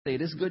It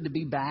is good to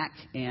be back,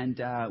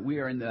 and we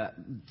are in the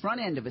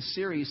front end of a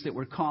series that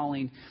we're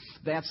calling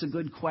That's a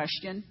Good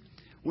Question.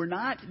 We're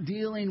not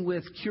dealing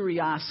with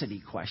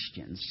curiosity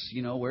questions.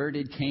 You know, where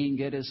did Cain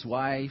get his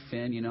wife?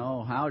 And, you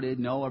know, how did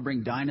Noah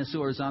bring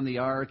dinosaurs on the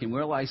ark? And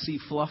will I see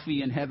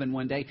Fluffy in heaven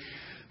one day?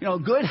 You know,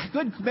 good.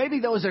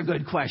 Maybe those are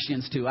good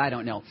questions, too. I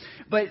don't know.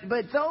 But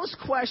those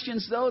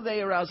questions, though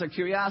they arouse our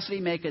curiosity,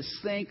 make us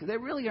think, they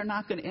really are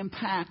not going to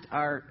impact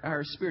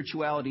our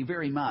spirituality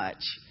very much.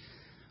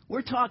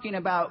 We're talking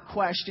about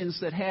questions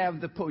that have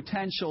the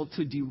potential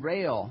to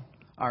derail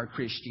our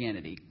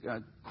Christianity,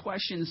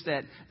 questions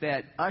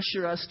that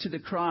usher us to the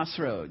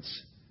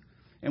crossroads.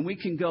 And we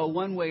can go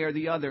one way or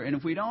the other. And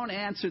if we don't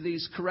answer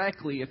these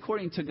correctly,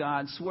 according to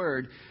God's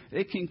Word,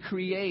 it can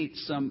create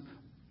some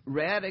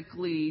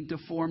radically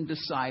deformed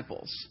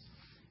disciples.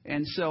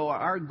 And so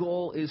our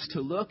goal is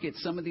to look at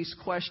some of these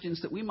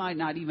questions that we might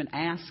not even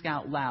ask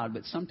out loud,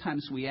 but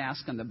sometimes we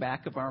ask on the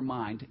back of our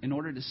mind in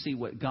order to see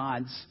what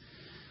God's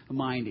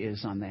mind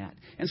is on that.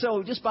 And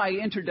so just by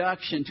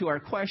introduction to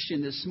our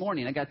question this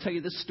morning, I got to tell you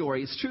this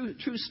story. It's a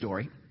true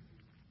story.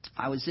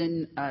 I was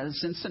in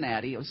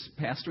Cincinnati. I was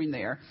pastoring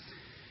there.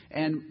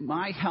 And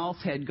my health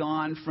had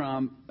gone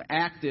from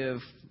active,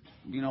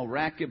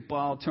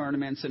 racquetball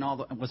tournaments and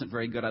all. It wasn't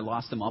very good. I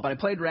lost them all. But I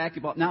played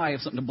racquetball. Now I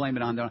have something to blame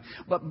it on, though.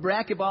 But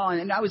racquetball,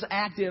 and I was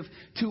active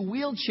to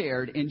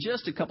wheelchaired in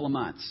just a couple of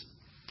months.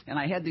 And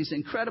I had these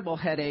incredible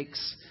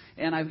headaches.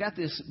 And I've got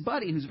this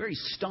buddy who's a very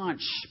staunch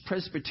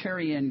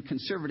Presbyterian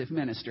conservative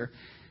minister.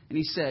 And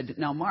he said,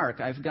 now, Mark,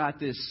 I've got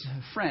this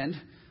friend.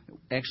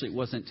 Actually, it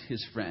wasn't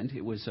his friend.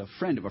 It was a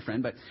friend of a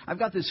friend. But I've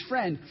got this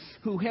friend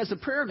who has a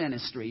prayer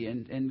ministry.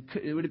 And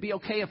would it be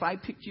okay if I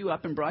picked you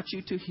up and brought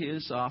you to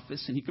his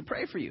office and he could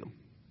pray for you?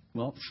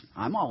 Well,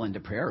 I'm all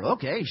into prayer.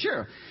 Okay,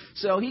 sure.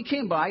 So he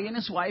came by, and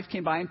his wife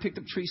came by and picked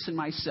up Teresa and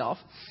myself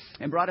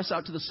and brought us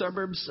out to the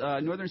suburbs,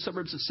 northern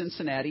suburbs of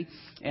Cincinnati,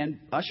 and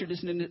ushered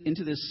us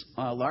into this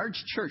large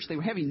church. They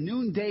were having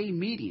noonday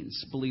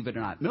meetings, believe it or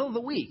not, middle of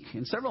the week,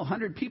 and several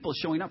hundred people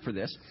showing up for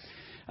this.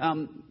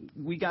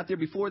 We got there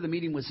before the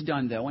meeting was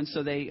done, though, and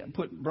so they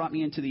brought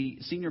me into the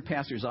senior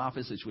pastor's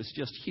office, which was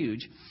just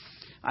huge.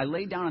 I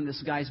laid down on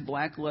this guy's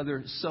black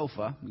leather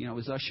sofa. It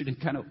was ushered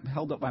and kind of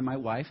held up by my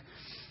wife.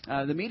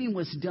 The meeting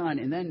was done,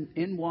 and then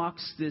in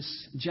walks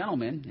this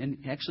gentleman, and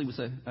actually was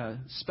a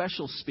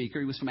special speaker.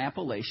 He was from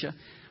Appalachia,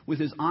 with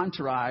his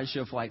entourage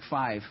of like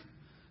 5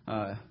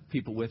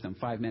 people with him,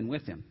 5 men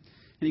with him.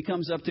 And he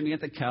comes up to me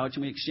at the couch,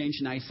 and we exchange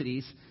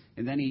niceties.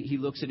 And then he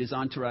looks at his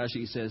entourage,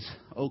 and he says,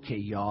 okay,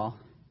 y'all,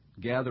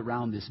 gather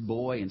around this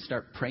boy and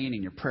start praying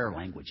in your prayer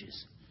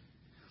languages.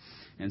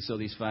 And so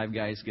these 5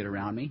 guys get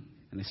around me,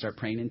 and they start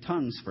praying in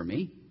tongues for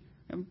me,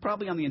 and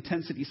probably on the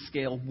intensity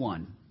scale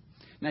 1.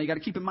 Now, you got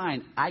to keep in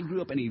mind, I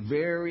grew up in a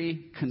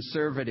very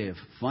conservative,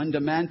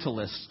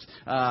 fundamentalist,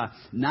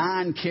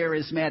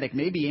 non-charismatic,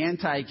 maybe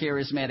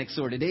anti-charismatic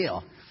sort of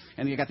deal.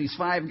 And you got these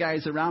 5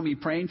 guys around me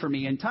praying for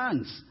me in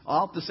tongues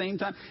all at the same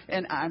time.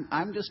 And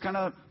I'm just kind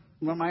of,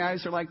 when my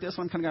eyes are like this,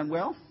 I'm kind of going,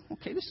 well,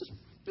 okay, this is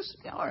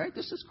all right.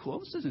 This is cool.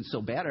 This isn't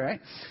so bad, all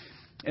right?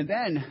 And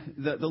then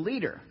the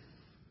leader,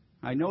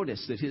 I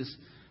noticed that his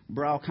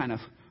brow kind of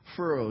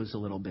furrows a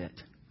little bit.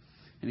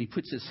 And he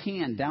puts his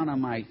hand down on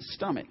my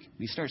stomach. And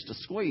he starts to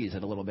squeeze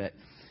it a little bit.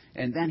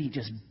 And then he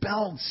just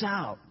belts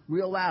out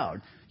real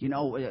loud,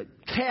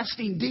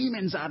 casting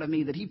demons out of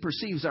me that he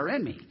perceives are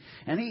in me.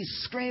 And he's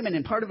screaming,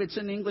 and part of it's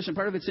in English and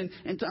part of it's in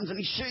tongues. And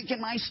he's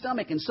shaking my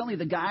stomach. And suddenly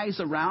the guys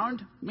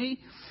around me,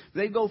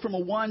 they go from a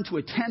 1 to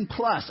a 10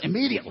 plus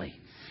immediately.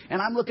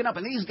 And I'm looking up,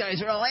 and these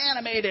guys are all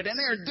animated, and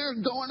they're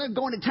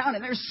going to town,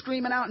 and they're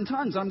screaming out in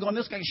tongues. And I'm going,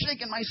 this guy's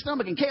shaking my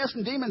stomach and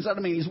casting demons out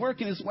of me. And he's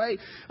working his way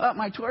up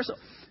my torso.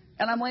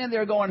 And I'm laying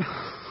there going,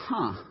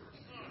 all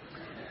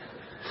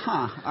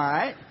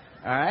right.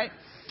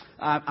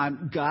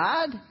 I'm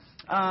God.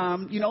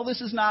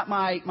 This is not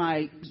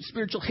my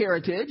spiritual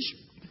heritage.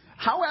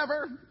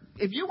 However,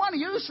 if you want to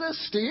use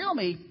this to heal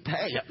me,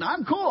 hey,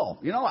 I'm cool.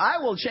 I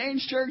will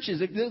change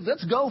churches.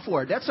 Let's go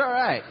for it. That's all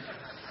right.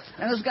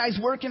 And this guy's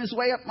working his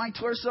way up my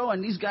torso,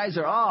 and these guys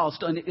are all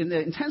still, and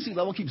the intensity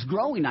level keeps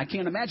growing. I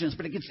can't imagine this,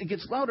 but it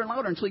gets louder and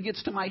louder until he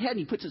gets to my head, and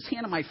he puts his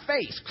hand on my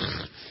face.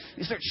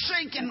 He starts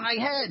shaking my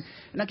head.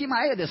 And I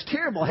had this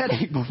terrible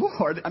headache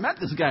before. I met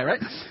this guy, right?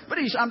 But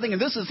I'm thinking,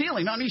 this is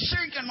healing. No, and he's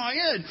shaking my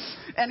head.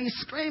 And he's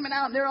screaming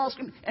out, and they're all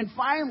screaming. And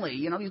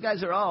finally, these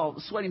guys are all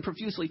sweating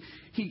profusely.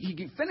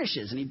 He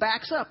finishes, and he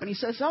backs up, and he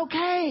says,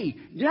 okay,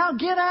 now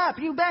get up.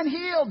 You've been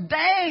healed.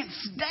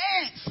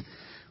 Dance.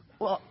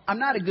 Well, I'm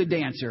not a good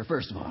dancer,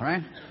 first of all,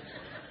 right?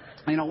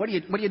 What do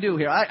you do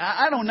here?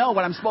 I don't know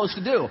what I'm supposed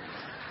to do.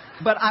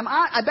 But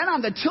I've been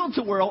on the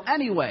tilt-a-whirl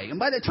anyway. And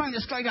by the time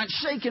this guy got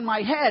shaking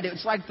my head,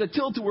 it's like the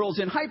tilt-a-whirl's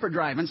in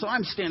hyperdrive. And so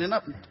I'm standing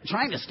up,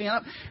 trying to stand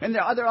up. And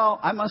they're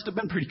all, I must have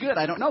been pretty good.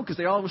 I don't know, because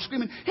they all were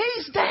screaming,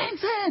 he's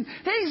dancing!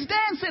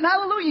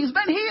 Hallelujah! He's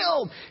been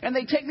healed! And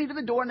they take me to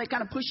the door, and they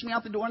kind of push me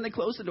out the door, and they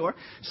close the door,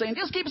 saying,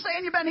 just keep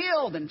saying you've been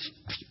healed!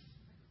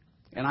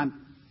 And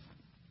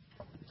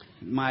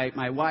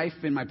my wife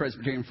and my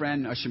Presbyterian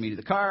friend usher me to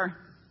the car.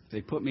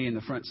 They put me in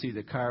the front seat of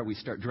the car. We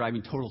start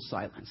driving, total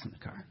silence in the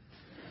car.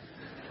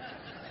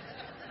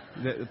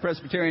 The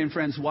Presbyterian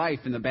friend's wife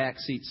in the back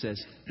seat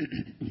says,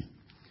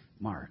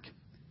 Mark,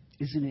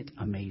 isn't it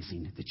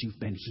amazing that you've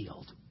been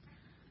healed?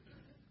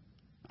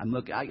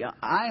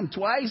 I am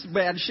twice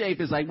bad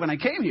shape as when I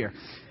came here.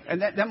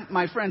 And then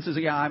my friend says,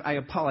 yeah, I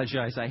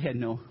apologize. I had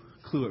no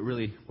clue it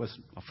really was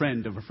a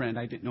friend of a friend.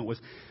 I didn't know it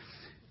was.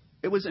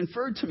 It was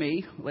inferred to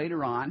me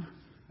later on,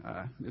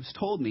 it was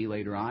told me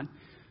later on,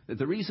 that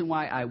the reason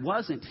why I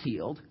wasn't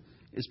healed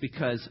is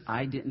because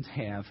I didn't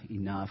have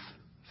enough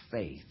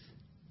faith.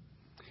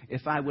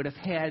 If I would have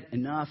had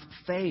enough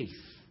faith,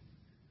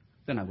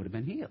 then I would have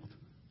been healed.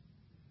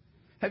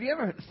 Have you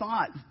ever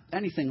thought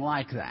anything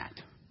like that?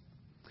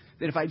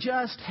 That if I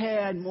just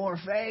had more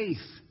faith,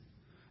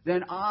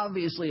 then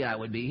obviously I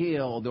would be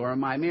healed, or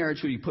my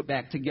marriage would be put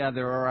back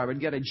together, or I would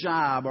get a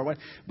job, or what.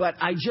 But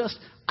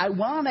I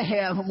want to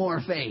have more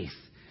faith.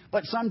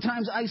 But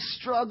sometimes I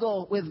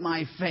struggle with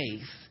my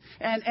faith.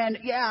 And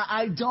yeah,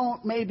 I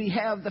don't maybe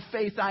have the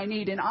faith I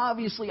need, and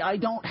obviously I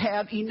don't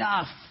have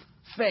enough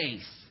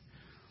faith.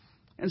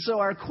 And so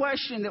our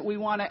question that we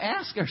want to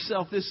ask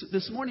ourselves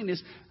this morning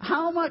is,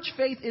 how much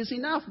faith is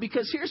enough?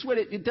 Because here's what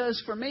it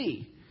does for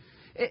me.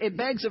 It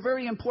begs a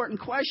very important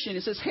question.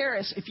 It says,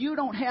 Harris, if you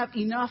don't have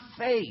enough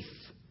faith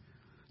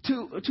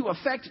to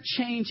affect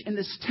change in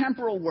this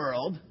temporal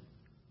world,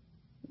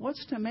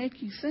 what's to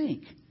make you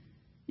think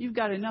you've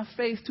got enough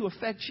faith to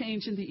affect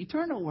change in the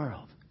eternal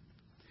world?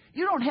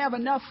 You don't have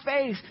enough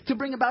faith to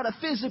bring about a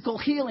physical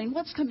healing.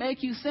 What's to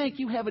make you think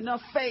you have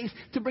enough faith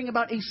to bring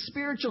about a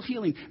spiritual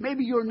healing?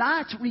 Maybe you're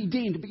not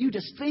redeemed, but you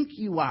just think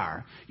you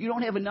are. You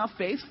don't have enough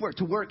faith for it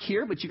to work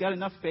here, but you got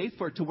enough faith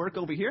for it to work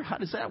over here. How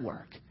does that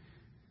work?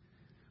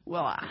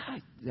 Well,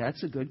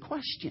 that's a good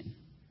question.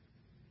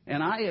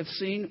 And I have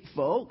seen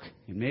folk,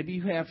 and maybe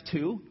you have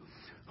too,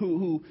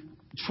 who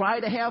try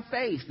to have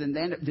faith and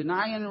then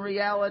denying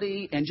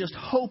reality and just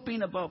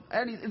hoping about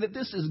anything, that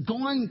this is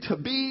going to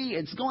be,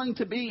 it's going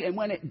to be, and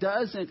when it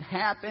doesn't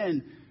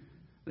happen,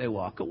 they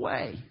walk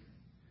away.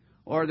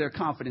 Or their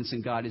confidence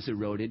in God is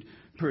eroded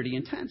pretty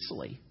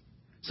intensely.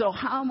 So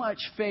how much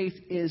faith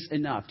is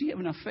enough? Do you have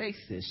enough faith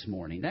this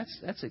morning?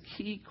 That's a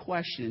key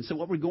question. And so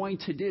what we're going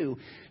to do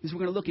is we're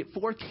going to look at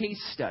 4 case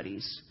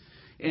studies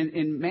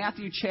in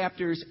Matthew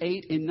chapters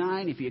 8 and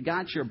 9. If you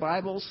got your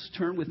Bibles,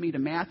 turn with me to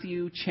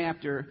Matthew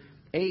chapter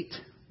 8.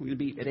 We're going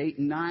to be at 8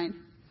 and 9.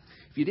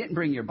 If you didn't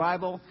bring your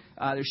Bible,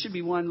 there should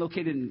be one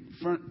located in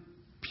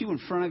pew in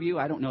front of you.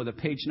 I don't know the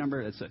page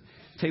number. That's a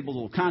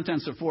table of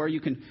contents are for.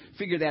 You can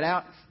figure that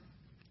out.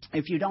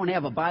 If you don't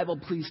have a Bible,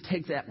 please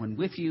take that one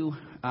with you.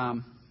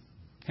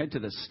 Head to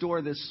the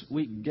store this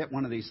week, get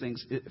one of these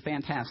things.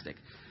 Fantastic.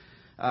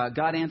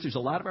 God answers a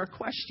lot of our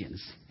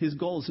questions. His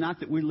goal is not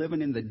that we're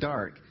living in the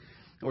dark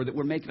or that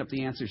we're making up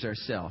the answers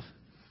ourselves.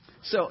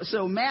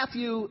 So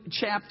Matthew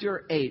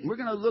chapter 8, we're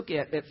going to look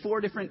at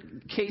 4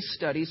 different case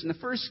studies. And the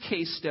first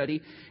case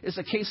study is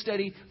a case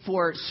study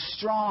for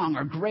strong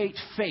or great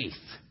faith.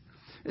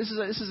 This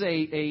is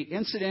a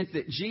incident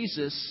that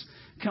Jesus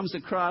comes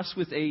across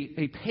with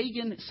a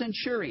pagan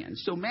centurion.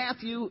 So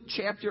Matthew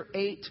chapter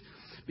 8,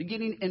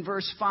 beginning in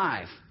verse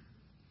 5.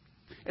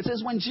 It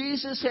says, when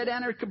Jesus had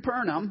entered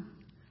Capernaum,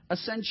 a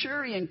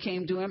centurion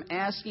came to him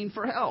asking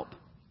for help.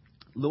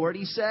 Lord,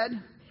 he said,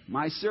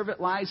 my servant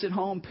lies at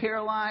home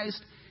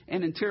paralyzed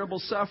and in terrible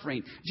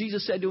suffering.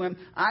 Jesus said to him,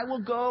 I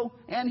will go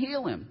and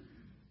heal him.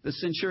 The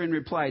centurion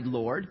replied,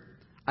 Lord,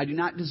 I do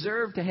not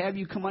deserve to have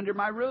you come under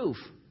my roof,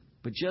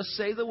 but just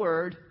say the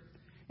word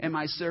and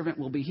my servant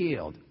will be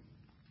healed.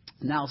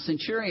 Now,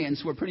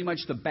 centurions were pretty much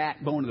the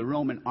backbone of the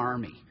Roman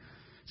army.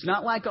 It's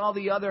not like all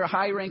the other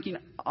high-ranking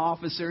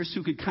officers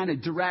who could kind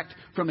of direct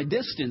from a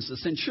distance. The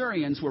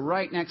centurions were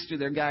right next to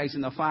their guys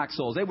in the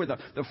foxholes. They were the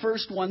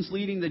first ones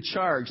leading the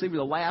charge. They were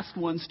the last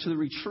ones to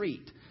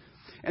retreat.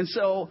 And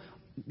so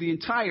the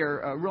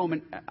entire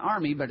Roman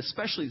army, but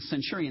especially the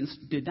centurions,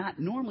 did not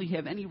normally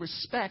have any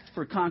respect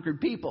for conquered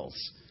peoples,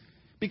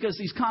 because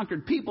these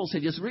conquered peoples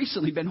had just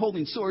recently been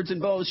holding swords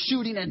and bows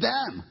shooting at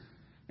them.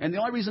 And the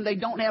only reason they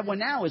don't have one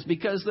now is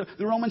because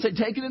the Romans had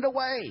taken it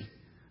away.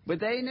 But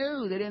they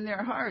knew that in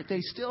their heart they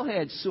still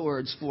had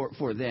swords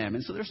for them.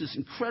 And so there's this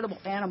incredible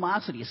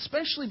animosity,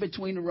 especially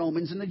between the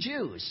Romans and the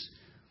Jews.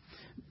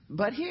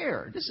 But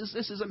here, this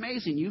is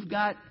amazing. You've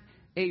got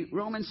a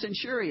Roman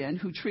centurion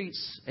who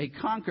treats a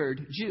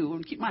conquered Jew.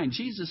 And keep in mind,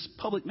 Jesus'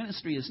 public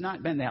ministry has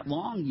not been that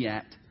long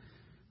yet.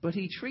 But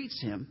he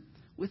treats him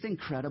with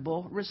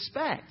incredible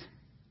respect.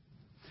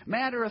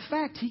 Matter of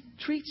fact, he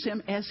treats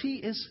him as he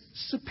is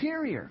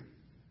superior.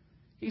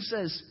 He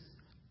says,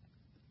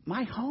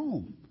 my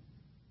home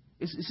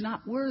is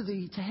not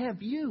worthy to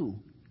have you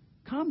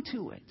come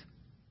to it.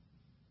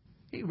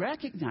 He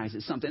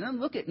recognizes something. And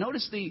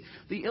notice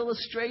the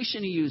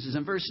illustration he uses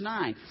in verse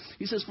 9.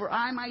 He says, for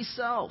I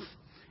myself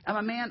am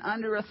a man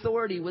under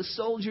authority with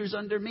soldiers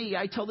under me.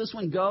 I tell this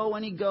one, go,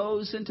 and he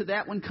goes, and to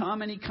that one,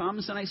 come, and he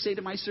comes. And I say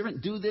to my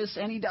servant, do this,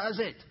 and he does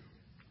it.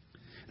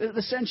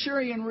 The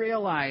centurion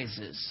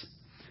realizes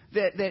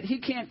that he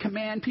can't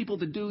command people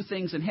to do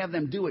things and have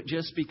them do it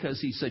just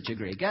because he's such a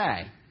great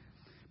guy,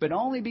 but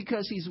only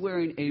because he's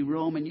wearing a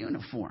Roman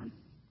uniform.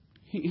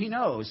 He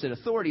knows that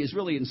authority is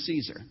really in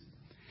Caesar.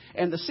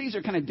 And the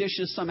Caesar kind of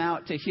dishes some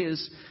out to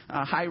his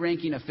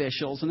high-ranking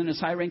officials. And then his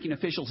high-ranking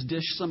officials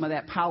dish some of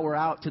that power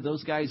out to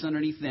those guys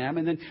underneath them.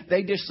 And then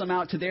they dish some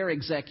out to their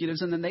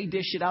executives. And then they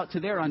dish it out to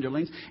their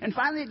underlings. And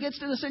finally it gets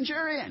to the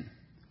centurion.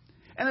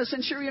 And the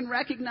centurion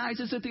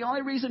recognizes that the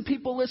only reason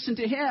people listen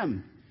to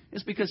him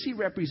is because he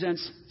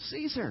represents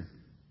Caesar.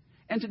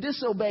 And to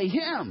disobey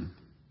him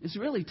is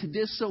really to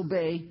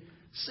disobey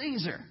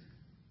Caesar.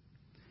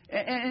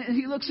 And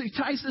he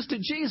ties this to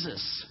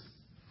Jesus.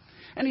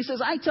 And he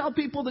says, I tell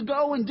people to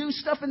go and do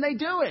stuff and they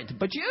do it.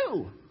 But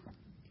you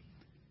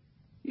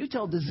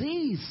tell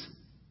disease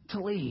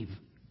to leave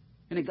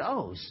and it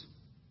goes.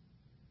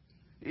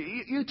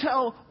 You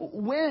tell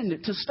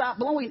wind to stop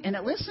blowing and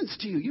it listens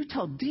to you. You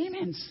tell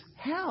demons,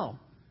 hell,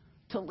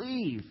 to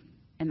leave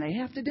and they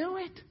have to do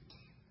it.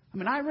 I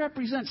mean, I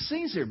represent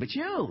Caesar, but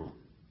you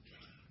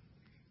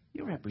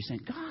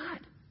represent God.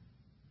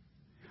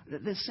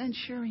 The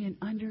centurion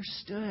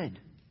understood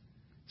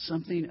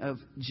something of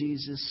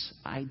Jesus'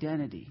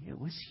 identity. It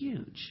was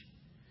huge.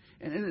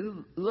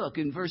 And look,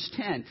 in verse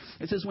 10,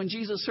 it says, when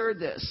Jesus heard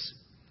this,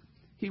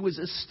 he was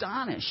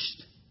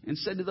astonished and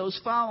said to those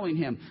following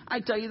him, I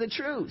tell you the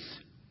truth.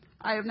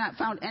 I have not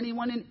found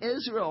anyone in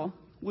Israel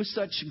with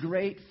such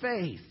great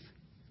faith.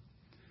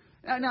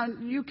 Now,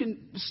 you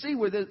can see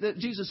where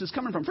Jesus is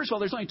coming from. First of all,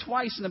 there's only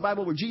twice in the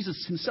Bible where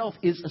Jesus himself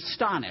is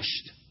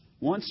astonished.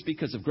 Once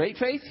because of great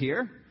faith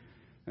here,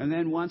 and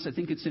then once, I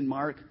think it's in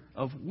Mark,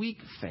 of weak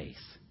faith.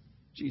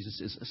 Jesus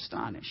is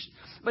astonished.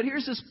 But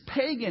here's this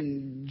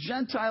pagan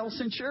Gentile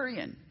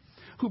centurion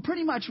who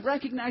pretty much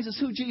recognizes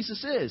who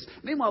Jesus is.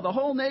 Meanwhile, the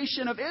whole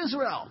nation of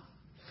Israel,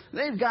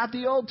 they've got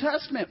the Old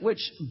Testament, which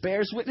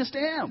bears witness to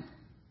him.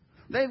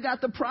 They've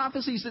got the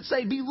prophecies that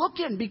say, be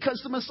looking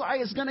because the Messiah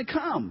is going to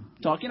come,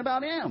 talking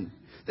about him.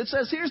 That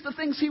says, here's the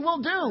things he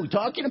will do,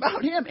 talking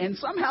about him. And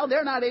somehow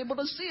they're not able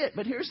to see it.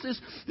 But here's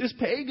this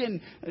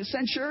pagan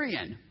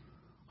centurion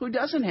who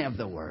doesn't have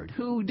the word,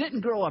 who didn't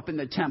grow up in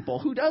the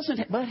temple,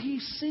 but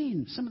he's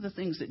seen some of the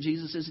things that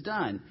Jesus has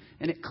done,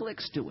 and it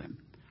clicks to him.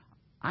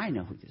 I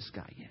know who this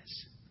guy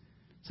is.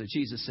 So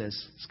Jesus says,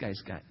 this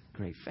guy's got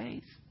great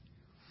faith.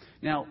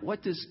 Now,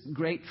 what does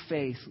great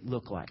faith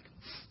look like?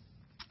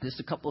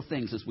 Just a couple of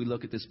things as we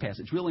look at this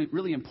passage. Really,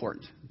 really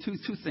important.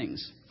 Two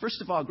things.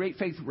 First of all, great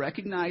faith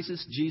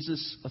recognizes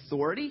Jesus'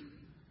 authority,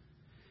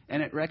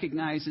 and it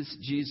recognizes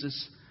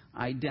Jesus'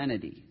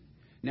 identity.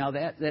 Now,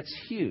 that's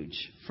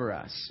huge for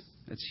us.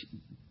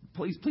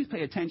 Please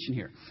pay attention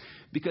here.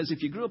 Because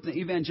if you grew up in the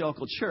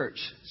evangelical church,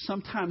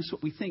 sometimes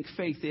what we think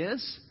faith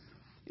is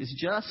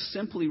just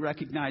simply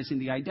recognizing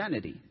the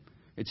identity.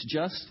 It's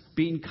just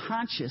being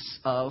conscious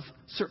of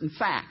certain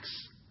facts.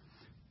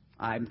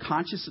 I'm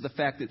conscious of the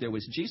fact that there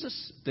was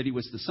Jesus, that he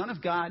was the Son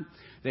of God,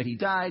 that he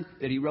died,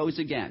 that he rose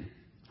again.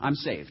 I'm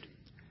saved.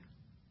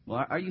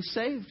 Well, are you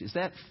saved? Is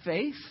that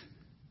faith?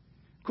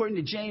 According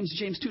to James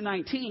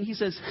 2:19, he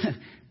says,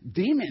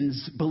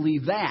 demons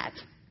believe that.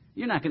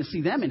 You're not going to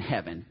see them in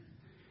heaven.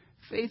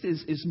 Faith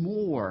is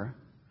more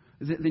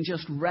than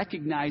just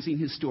recognizing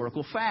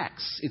historical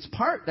facts.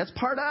 That's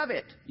part of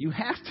it. You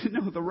have to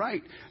know the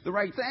right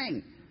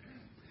thing.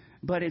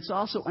 But it's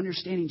also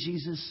understanding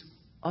Jesus'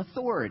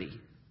 authority.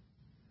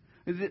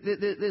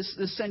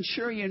 The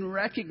centurion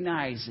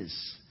recognizes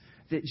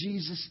that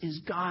Jesus is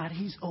God.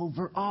 He's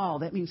over all.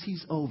 That means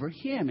he's over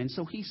him. And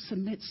so he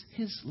submits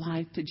his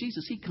life to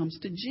Jesus. He comes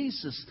to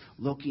Jesus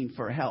looking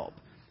for help,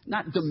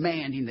 not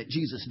demanding that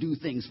Jesus do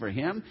things for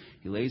him.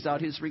 He lays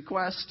out his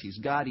request. He's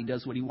God. He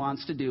does what he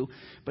wants to do,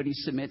 but he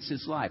submits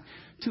his life.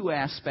 Two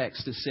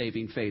aspects to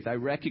saving faith. I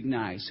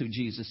recognize who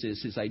Jesus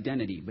is, his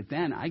identity, but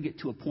then I get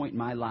to a point in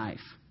my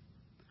life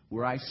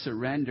where I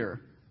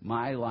surrender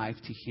my life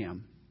to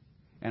him.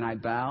 And I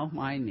bow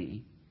my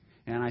knee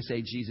and I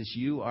say, Jesus,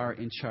 you are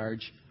in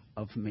charge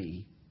of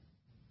me.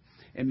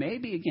 And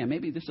maybe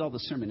this is all the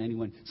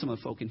sermon some of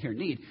the folk in here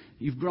need.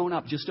 You've grown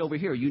up just over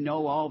here. You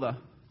know all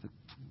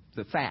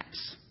the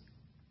facts.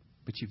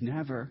 But you've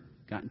never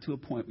gotten to a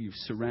point where you've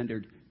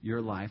surrendered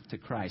your life to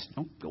Christ.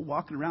 Don't go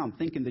walking around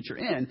thinking that you're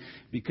in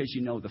because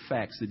you know the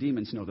facts. The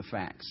demons know the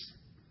facts.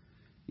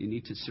 You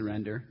need to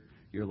surrender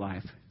your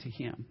life to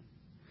him.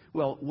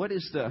 Well, what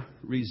is the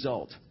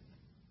result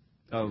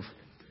of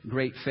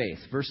great faith?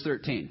 Verse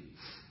 13.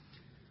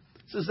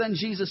 It says, then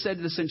Jesus said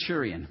to the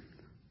centurion,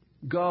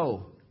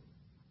 go,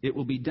 it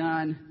will be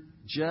done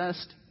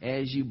just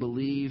as you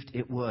believed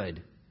it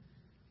would.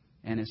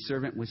 And his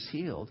servant was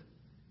healed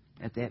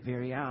at that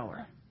very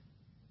hour.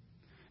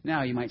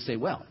 Now you might say,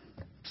 well,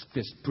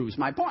 this proves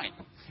my point.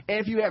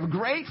 If you have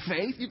great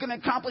faith, you can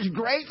accomplish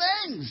great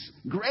things.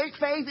 Great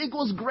faith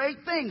equals great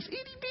things.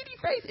 Itty-bitty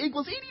faith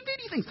equals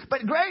itty-bitty things.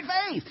 But great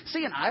faith.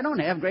 See, and I don't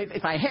have great faith.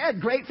 If I had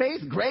great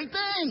faith, great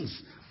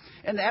things.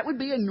 And that would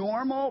be a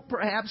normal,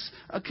 perhaps,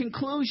 a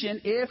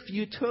conclusion if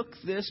you took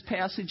this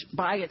passage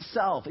by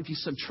itself, if you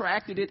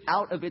subtracted it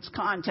out of its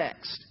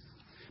context.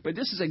 But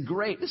this is a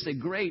great,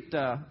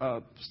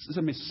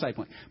 let me side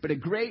point, but a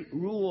great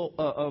rule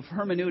of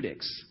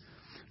hermeneutics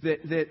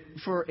that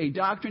for a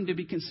doctrine to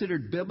be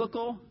considered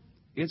biblical,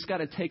 it's got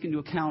to take into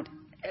account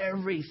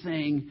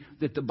everything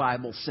that the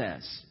Bible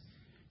says.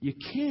 You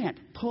can't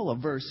pull a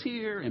verse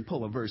here and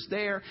pull a verse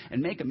there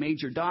and make a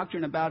major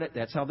doctrine about it.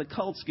 That's how the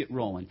cults get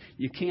rolling.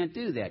 You can't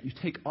do that. You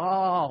take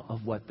all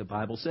of what the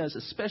Bible says,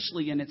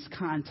 especially in its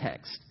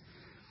context.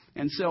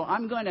 And so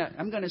I'm going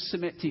to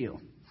submit to you.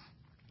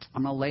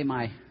 I'm going to lay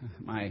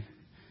my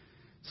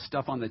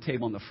stuff on the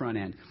table in the front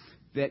end.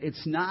 That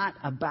it's not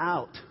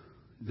about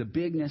the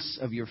bigness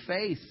of your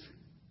faith,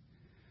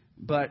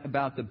 but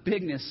about the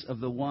bigness of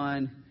the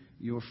one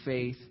your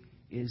faith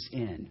is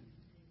in.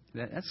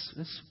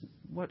 That's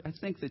what I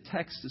think the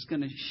text is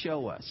going to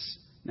show us.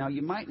 Now,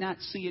 you might not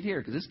see it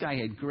here because this guy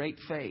had great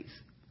faith,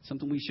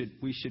 something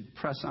we should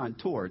press on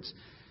towards.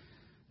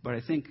 But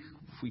I think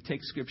if we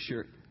take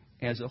Scripture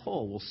as a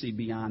whole, we'll see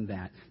beyond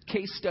that.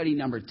 Case study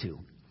number 2.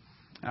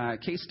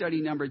 Case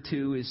study number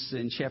 2 is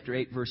in chapter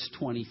 8, verse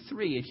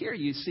 23. And here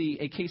you see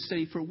a case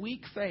study for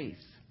weak faith.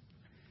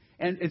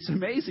 And it's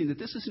amazing that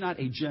this is not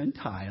a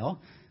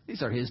Gentile.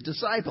 These are his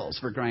disciples,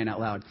 for crying out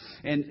loud.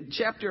 In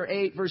chapter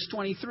 8, verse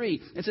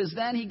 23, it says,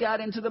 Then he got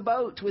into the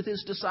boat with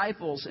his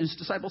disciples, and his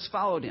disciples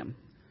followed him.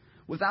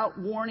 Without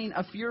warning,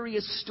 a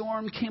furious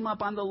storm came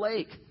up on the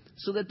lake,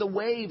 so that the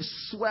waves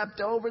swept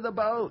over the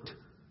boat.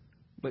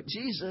 But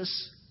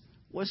Jesus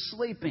was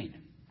sleeping.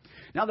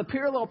 Now, the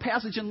parallel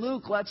passage in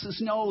Luke lets us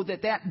know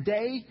that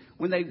day,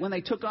 when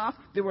they took off,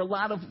 there were a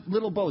lot of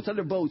little boats,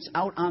 other boats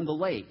out on the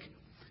lake.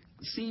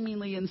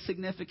 Seemingly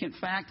insignificant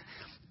fact.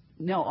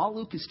 No, all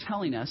Luke is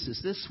telling us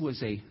is this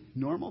was a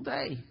normal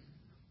day.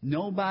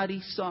 Nobody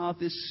saw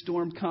this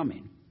storm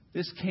coming.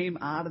 This came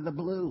out of the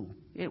blue.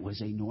 It was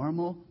a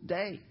normal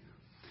day.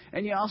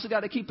 And you also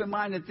got to keep in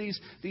mind that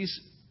these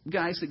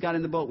guys that got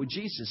in the boat with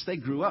Jesus, they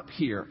grew up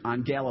here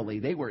on Galilee.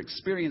 They were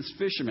experienced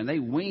fishermen. They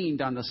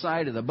weaned on the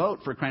side of the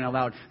boat, for crying out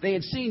loud. They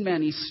had seen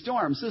many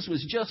storms. This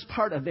was just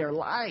part of their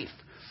life.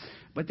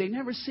 But they'd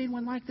never seen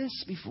one like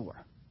this before.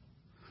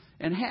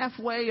 And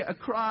halfway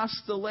across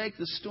the lake,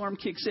 the storm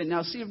kicks in.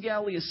 Now, Sea of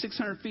Galilee is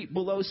 600 feet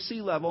below sea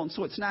level, and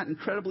so it's not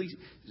incredibly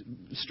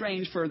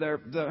strange for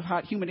the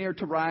hot, humid air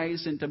to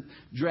rise and to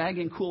drag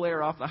in cool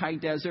air off the high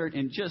desert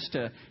and just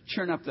to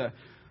churn up the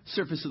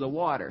surface of the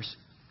waters.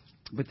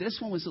 But this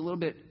one was a little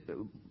bit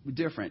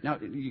different. Now,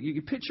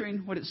 you're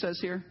picturing what it says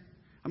here?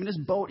 I mean, this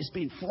boat is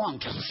being flung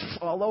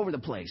all over the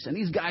place. And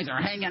these guys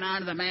are hanging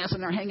on to the mast,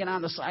 and they're hanging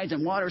on the sides,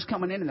 and water's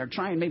coming in, and they're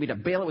trying maybe to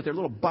bail it with their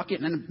little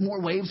bucket, and then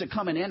more waves are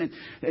coming in,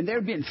 and they're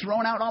being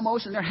thrown out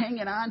almost, and they're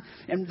hanging on,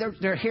 and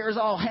their hair's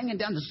all hanging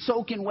down,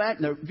 soaking wet.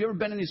 And have you ever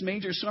been in these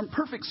major storms?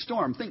 Perfect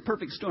storm. Think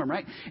perfect storm,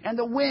 right? And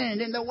the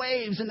wind, and the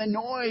waves, and the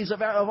noise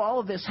of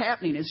all of this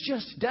happening is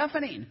just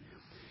deafening.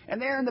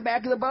 And they're in the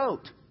back of the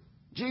boat.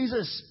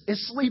 Jesus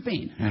is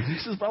sleeping.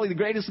 This is probably the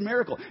greatest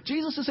miracle.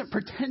 Jesus isn't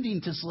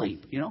pretending to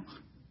sleep, you know.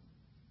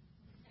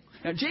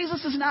 Now,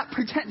 Jesus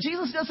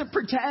doesn't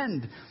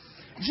pretend.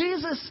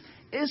 Jesus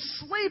is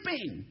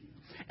sleeping.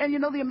 And you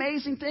know, the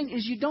amazing thing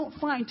is you don't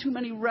find too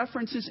many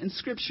references in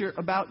Scripture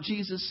about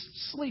Jesus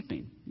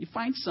sleeping. You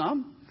find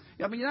some.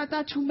 I mean,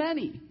 not too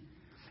many.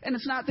 And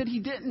it's not that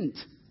he didn't.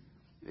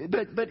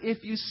 But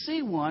if you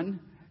see one,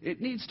 it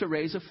needs to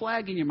raise a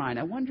flag in your mind.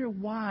 I wonder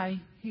why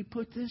he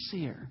put this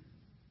here.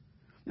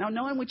 Now,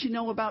 knowing what you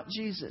know about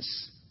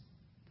Jesus,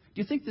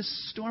 do you think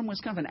this storm was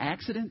kind of an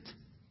accident?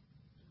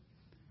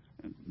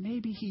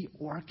 Maybe he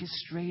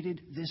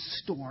orchestrated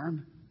this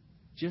storm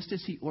just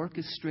as he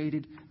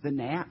orchestrated the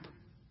nap,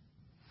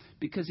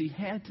 because he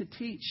had to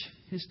teach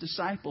his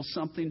disciples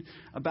something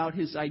about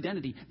his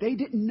identity. They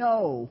didn't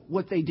know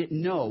what they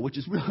didn't know, which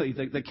is really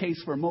the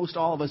case for most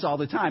all of us all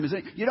the time. Is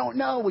that you don't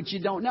know what you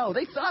don't know.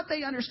 They thought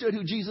they understood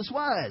who Jesus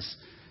was,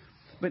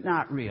 but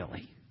not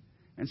really.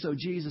 And so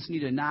Jesus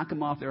needed to knock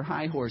them off their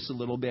high horse a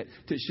little bit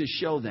to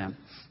show them.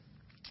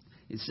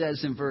 It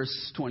says in verse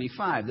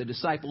 25, the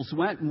disciples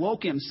went and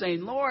woke him,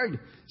 saying, Lord,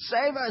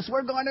 save us,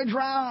 we're going to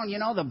drown. You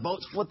know, the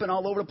boat's flipping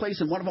all over the place,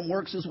 and one of them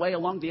works his way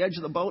along the edge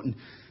of the boat and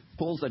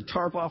pulls the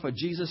tarp off of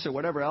Jesus or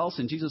whatever else,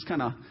 and Jesus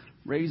kind of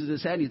raises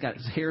his head, and he's got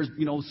his hair's,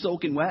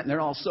 soaking wet, and they're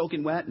all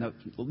soaking wet, and the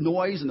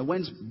noise and the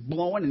wind's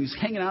blowing, and he's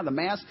hanging out of the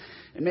mast,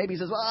 and maybe he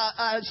says,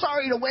 well,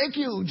 sorry to wake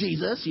you,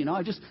 Jesus,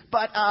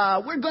 but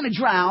we're going to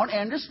drown,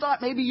 and just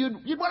thought maybe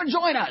you'd want to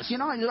join us,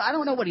 I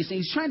don't know what he's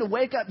saying. He's trying to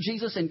wake up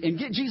Jesus and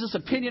get Jesus'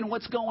 opinion on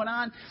what's going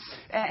on,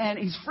 and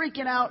he's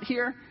freaking out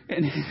here,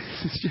 and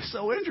it's just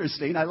so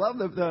interesting. I love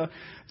the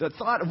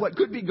thought of what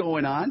could be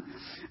going on.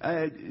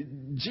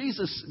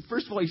 Jesus,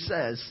 first of all, he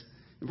says,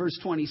 in verse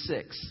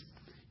 26,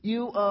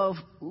 you of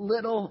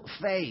little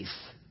faith,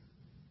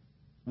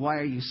 why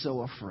are you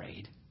so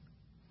afraid?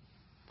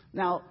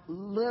 Now,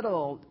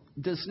 little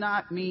does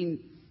not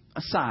mean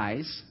a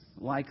size,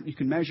 like you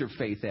can measure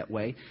faith that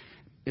way,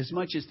 as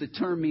much as the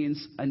term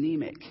means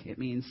anemic. It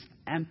means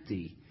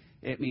empty.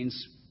 It means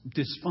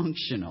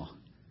dysfunctional.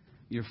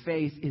 Your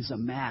faith is a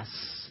mess.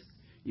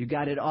 You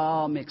got it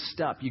all mixed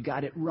up. You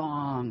got it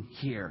wrong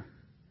here.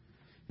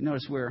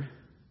 Notice we're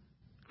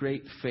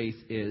great faith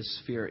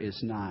is, fear is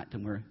not.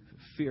 And where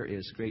fear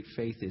is, great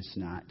faith is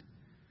not.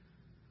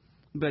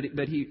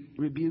 But he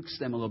rebukes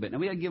them a little bit. Now,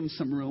 we got to give them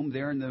some room.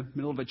 They're in the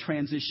middle of a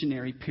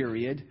transitionary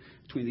period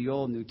between the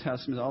Old and New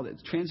Testament, all that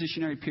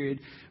transitionary period.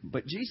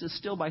 But Jesus,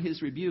 still by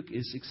his rebuke,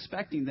 is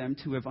expecting them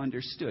to have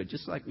understood,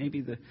 just like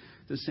maybe the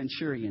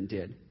centurion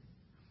did.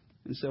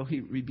 And so he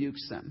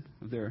rebukes them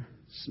of their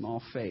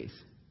small faith.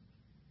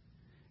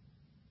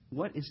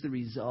 What is the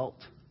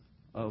result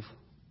of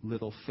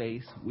little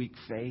faith, weak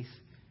faith?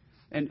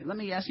 And let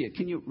me ask you,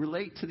 can you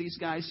relate to these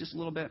guys just a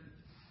little bit?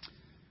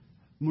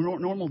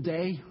 Normal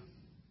day.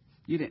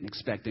 You didn't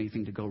expect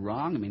anything to go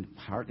wrong. I mean,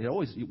 it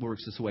always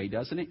works this way,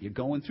 doesn't it? You're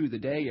going through the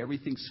day.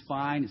 Everything's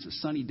fine. It's a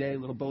sunny day.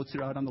 Little boats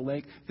are out on the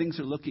lake.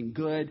 Things are looking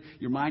good.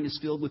 Your mind is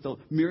filled with a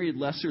myriad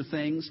lesser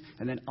things.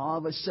 And then all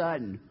of a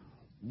sudden,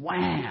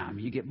 wham,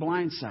 you get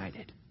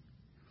blindsided.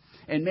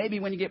 And maybe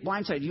when you get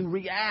blindsided, you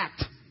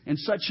react in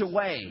such a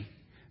way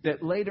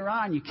that later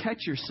on you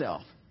catch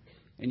yourself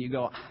and you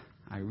go,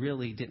 I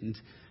really didn't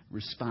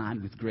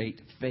respond with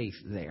great faith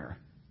there.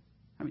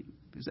 I mean,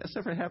 has that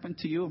ever happened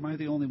to you? Or am I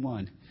the only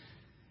one?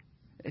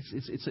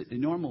 It's a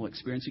normal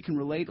experience. You can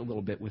relate a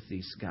little bit with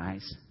these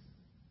guys.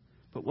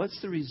 But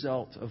what's the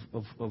result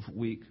of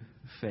weak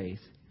faith?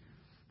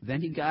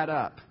 Then he got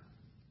up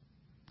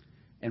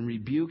and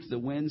rebuked the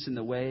winds and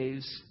the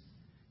waves,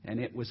 and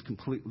it was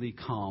completely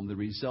calm. The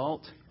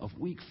result of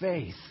weak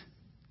faith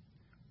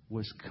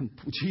was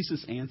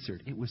Jesus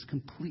answered. It was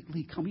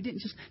completely calm. He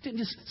didn't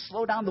just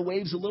slow down the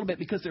waves a little bit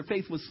because their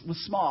faith was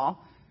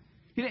small.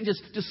 He didn't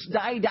just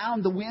die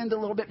down the wind a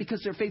little bit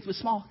because their faith was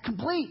small.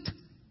 Complete.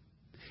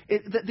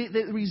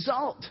 The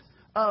result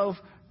of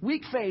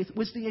weak faith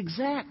was the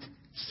exact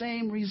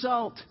same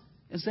result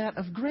as that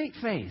of great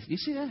faith. You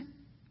see that?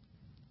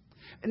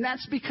 And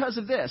that's because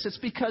of this. It's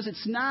because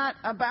it's not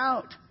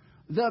about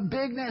the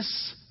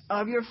bigness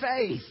of your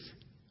faith,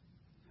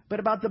 but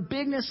about the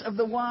bigness of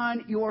the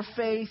one your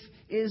faith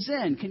is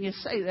in. Can you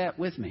say that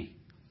with me?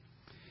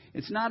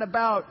 It's not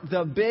about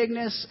the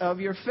bigness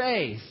of your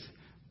faith,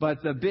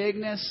 but the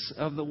bigness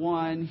of the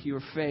one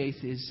your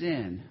faith is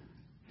in.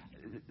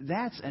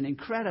 That's an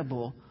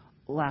incredible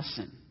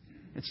lesson.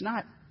 It's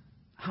not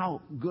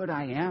how good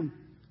I am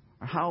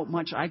or how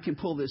much I can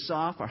pull this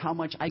off or how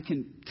much I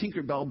can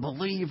Tinkerbell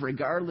believe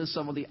regardless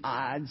of the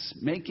odds,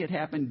 make it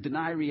happen,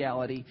 deny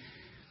reality.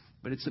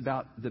 But it's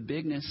about the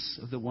bigness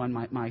of the one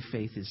my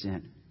faith is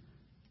in.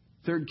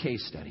 Third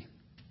case study.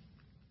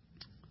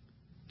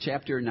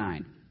 Chapter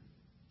 9.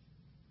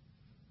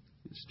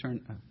 Let's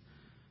turn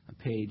a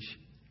page.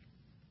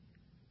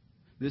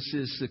 This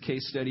is the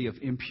case study of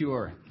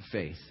impure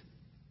faith.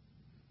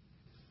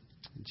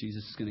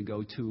 Jesus is going to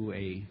go to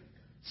a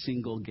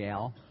single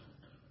gal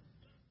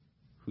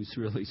who's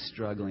really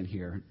struggling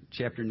here.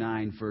 Chapter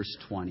 9, verse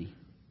 20. It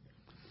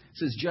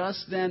says,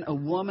 just then a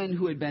woman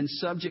who had been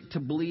subject to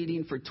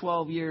bleeding for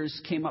 12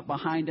 years came up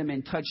behind him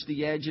and touched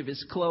the edge of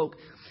his cloak.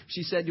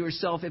 She said to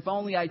herself, if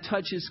only I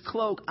touch his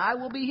cloak, I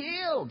will be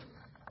healed.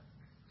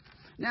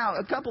 Now,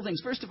 a couple things.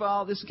 First of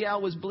all, this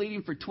gal was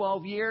bleeding for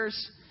 12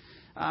 years.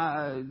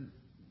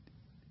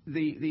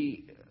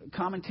 The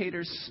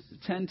commentators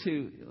tend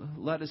to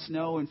let us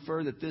know,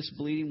 infer that this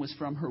bleeding was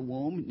from her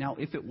womb. Now,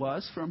 if it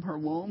was from her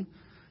womb,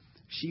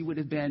 she would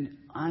have been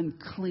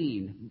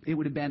unclean. It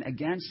would have been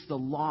against the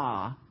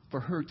law for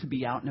her to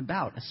be out and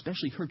about,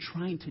 especially her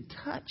trying to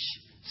touch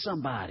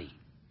somebody.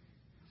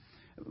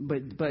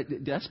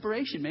 But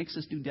desperation makes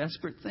us do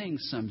desperate things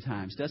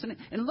sometimes, doesn't it?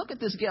 And look at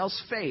this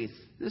gal's faith.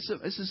 This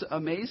is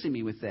amazing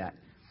me with that.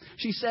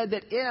 She said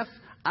that if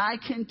I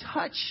can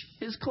touch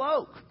his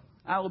cloak,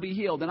 I will be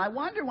healed. And I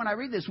wonder when I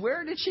read this,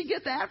 where did she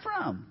get that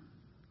from?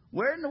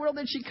 Where in the world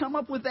did she come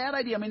up with that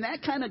idea? I mean,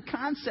 that kind of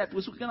concept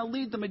was going to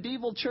lead the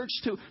medieval church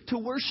to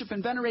worship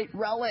and venerate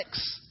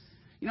relics.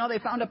 You know, they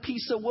found a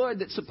piece of wood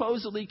that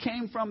supposedly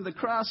came from the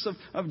cross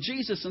of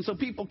Jesus. And so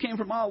people came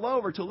from all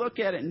over to look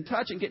at it and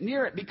touch and get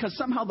near it because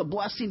somehow the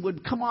blessing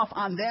would come off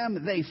on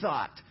them, they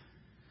thought.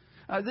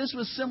 This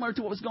was similar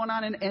to what was going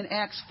on in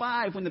Acts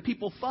 5 when the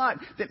people thought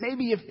that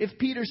maybe if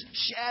Peter's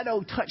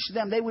shadow touched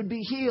them, they would be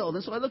healed.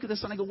 And so I look at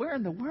this and I go, where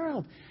in the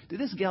world did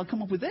this gal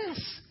come up with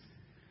this?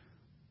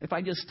 If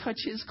I just touch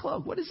his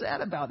cloak, what is that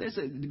about? There's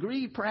a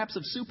degree perhaps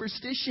of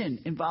superstition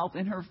involved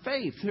in her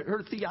faith.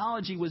 Her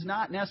theology was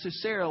not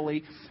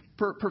necessarily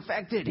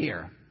perfected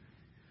here.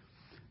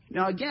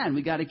 Now again,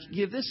 we got to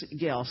give this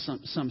gal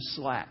some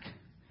slack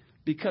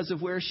because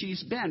of where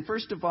she's been.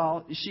 First of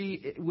all,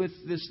 she, with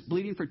this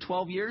bleeding for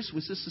 12 years,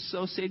 was this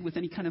associated with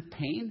any kind of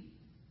pain?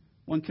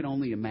 One can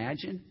only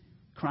imagine.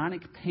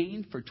 Chronic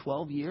pain for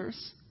 12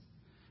 years.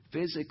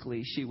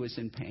 Physically, she was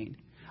in pain.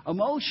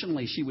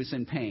 Emotionally, she was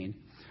in pain.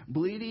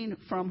 Bleeding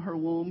from her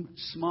womb,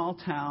 small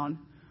town,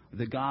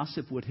 the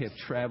gossip would have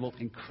traveled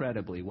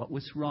incredibly. What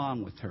was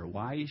wrong with her?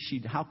 Why is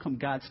she? How come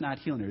God's not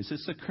healing her? Is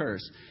this a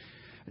curse?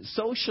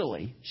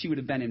 Socially, she would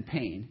have been in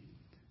pain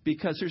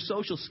because her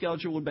social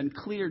schedule would have been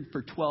cleared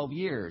for 12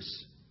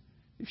 years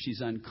if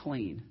she's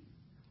unclean.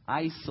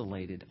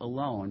 isolated,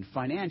 alone.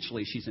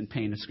 Financially, she's in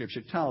pain. The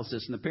Scripture tells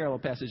us in the parallel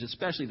passage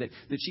especially that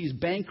she's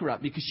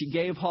bankrupt because she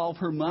gave all of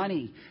her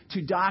money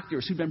to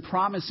doctors who'd been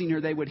promising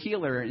her they would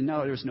heal her, and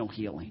no, there's no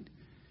healing.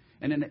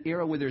 And in an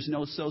era where there's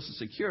no Social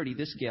Security,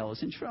 this gal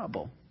is in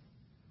trouble.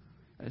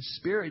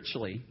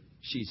 Spiritually,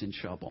 she's in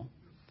trouble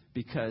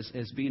because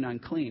as being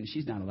unclean,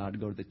 she's not allowed to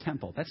go to the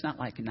temple. That's not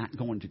like not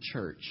going to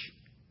church.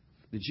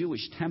 The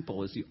Jewish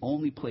temple is the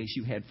only place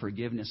you had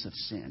forgiveness of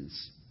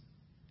sins.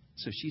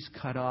 So she's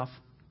cut off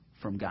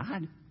from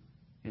God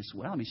as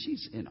well. I mean,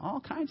 she's in all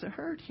kinds of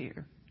hurt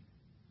here.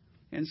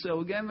 And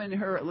so giving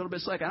her a little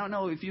bit slack, I don't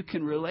know if you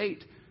can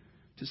relate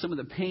to some of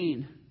the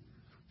pain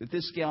that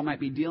this gal might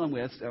be dealing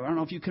with. I don't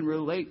know if you can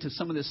relate to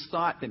some of this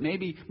thought that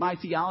maybe my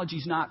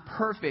theology's not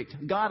perfect.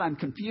 God, I'm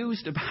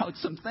confused about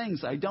some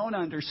things. I don't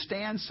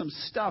understand some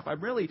stuff. I'm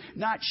really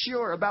not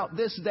sure about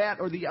this, that,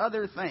 or the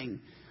other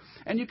thing.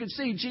 And you can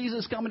see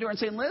Jesus coming to her and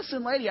saying,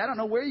 listen, lady, I don't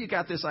know where you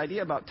got this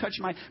idea about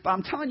touching but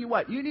I'm telling you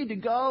what, you need to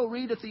go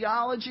read a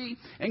theology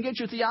and get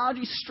your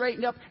theology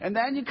straightened up, and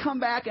then you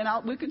come back and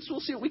we'll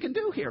see what we can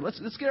do here.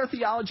 Let's get our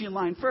theology in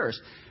line first.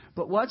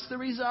 But what's the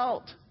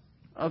result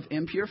of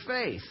impure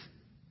faith?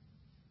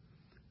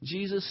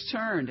 Jesus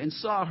turned and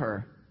saw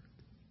her.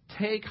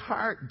 Take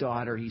heart,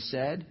 daughter, he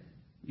said.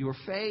 Your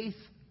faith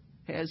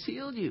has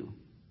healed you.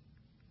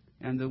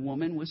 And the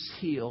woman was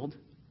healed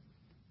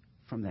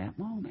from that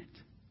moment.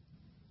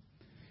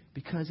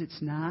 Because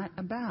it's not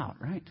about,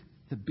 right,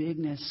 the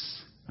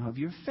bigness of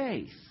your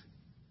faith,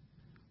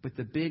 but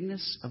the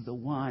bigness of the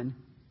one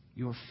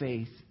your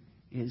faith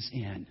is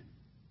in.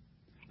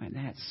 And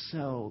that's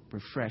so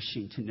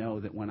refreshing to know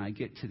that when I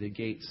get to the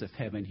gates of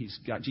heaven,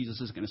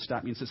 Jesus is going to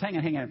stop me and says, hang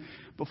on.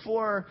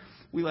 Before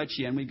we let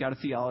you in, we've got a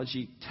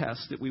theology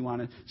test that we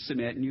want to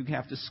submit, and you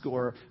have to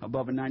score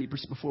above a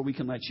 90% before we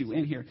can let you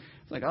in here.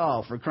 It's like,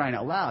 oh, for crying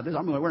out loud,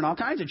 we're in all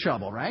kinds of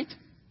trouble, right?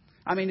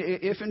 I mean,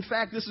 if in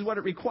fact this is what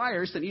it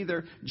requires, then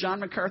either John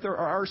MacArthur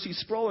or R.C.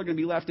 Sproul are going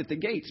to be left at the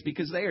gates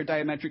because they are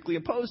diametrically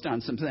opposed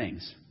on some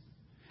things.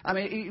 I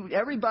mean,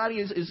 everybody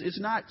is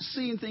not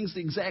seeing things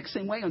the exact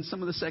same way on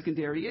some of the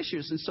secondary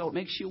issues, and so it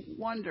makes you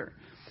wonder.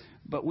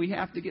 But we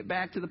have to get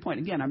back to the point.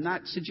 Again, I'm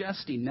not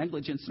suggesting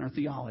negligence in our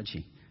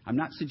theology. I'm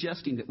not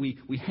suggesting that we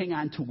hang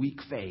on to weak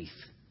faith.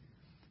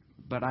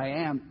 But I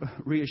am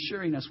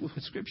reassuring us with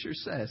what Scripture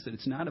says, that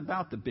it's not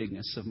about the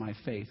bigness of my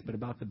faith, but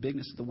about the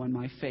bigness of the one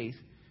my faith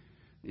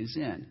is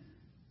in.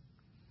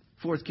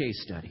 Fourth case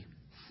study.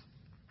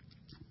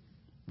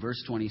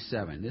 Verse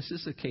 27. This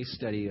is a case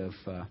study of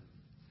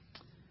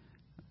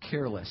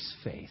careless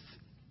faith.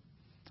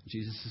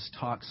 Jesus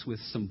talks with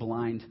some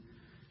blind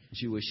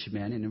Jewish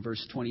men, and in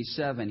verse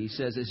 27 he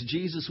says, as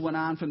Jesus went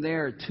on from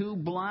there, 2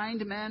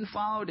 blind men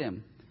followed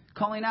him,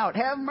 calling out,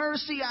 have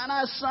mercy on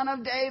us, Son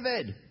of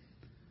David.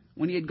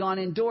 When he had gone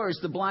indoors,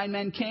 the blind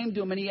men came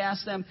to him, and he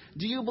asked them,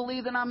 do you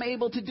believe that I'm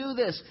able to do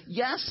this?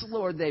 Yes,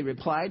 Lord, they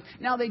replied.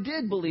 Now, they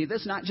did believe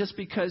this, not just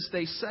because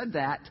they said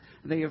that.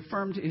 They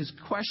affirmed his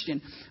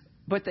question,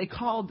 but they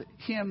called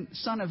him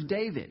Son of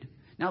David.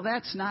 Now,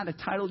 that's not a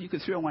title you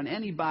could throw on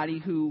anybody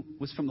who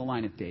was from the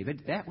line of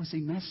David. That was a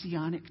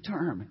messianic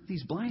term.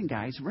 These blind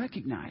guys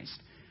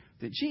recognized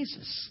that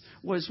Jesus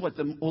was what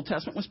the Old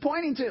Testament was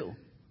pointing to.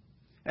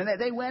 And that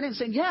they went and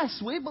said,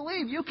 yes, we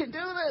believe you can do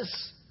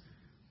this.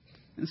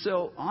 And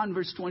so on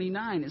verse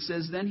 29, it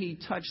says, then he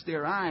touched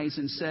their eyes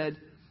and said,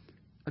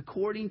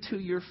 according to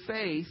your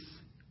faith,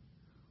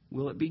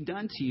 will it be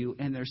done to you?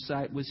 And their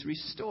sight was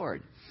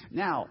restored.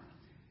 Now,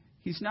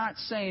 he's not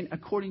saying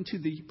according to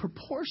the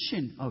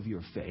proportion of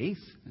your faith.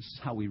 This is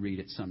how we read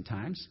it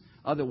sometimes.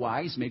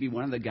 Otherwise, maybe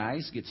one of the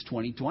guys gets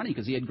 20-20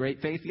 because he had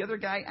great faith. The other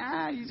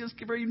guy, he's just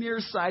very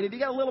nearsighted. He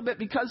got a little bit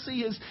because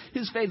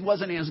his faith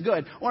wasn't as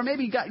good. Or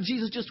maybe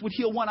Jesus just would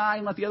heal one eye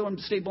and let the other one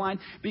stay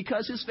blind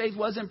because his faith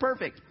wasn't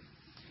perfect.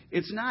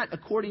 It's not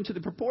according to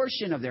the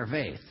proportion of their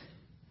faith,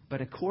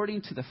 but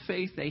according to the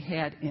faith they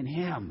had in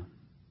him.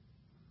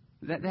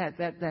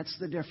 That's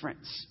the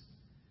difference.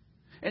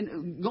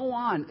 And go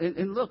on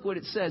and look what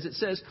it says. It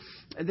says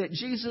that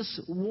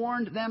Jesus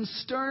warned them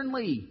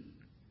sternly.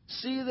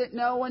 See that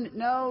no one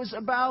knows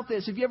about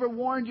this. Have you ever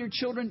warned your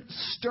children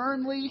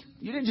sternly?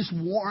 You didn't just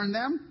warn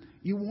them.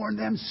 You warned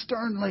them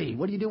sternly.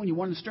 What do you do when you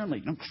warn them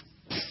sternly?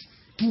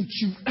 Don't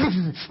you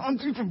ever, I'm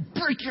going to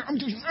break your,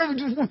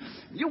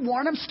 you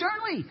warn them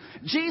sternly.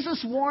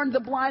 Jesus warned the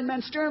blind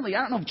men sternly.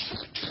 I don't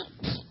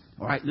know.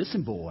 All right,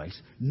 listen, boys.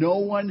 No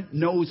one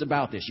knows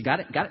about this. You got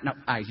it? Got it? Now,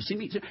 eyes, you see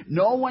me?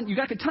 No one, you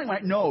got to tell me,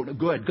 right? No,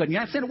 good. You're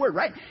not saying a word,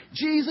 right?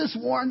 Jesus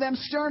warned them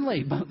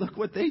sternly. But look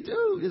what they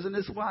do. Isn't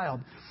this wild?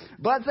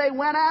 But they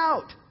went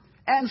out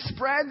and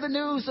spread the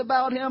news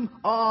about him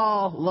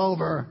all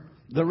over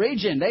the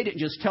region. They didn't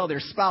just tell their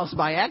spouse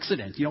by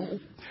accident,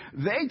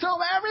 They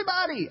told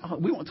everybody. Oh,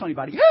 we won't tell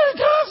anybody. Hey,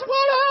 guess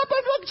what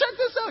happened? Look, check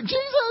this out.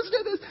 Jesus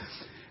did this.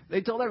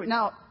 They told everybody.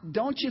 Now,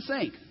 don't you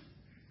think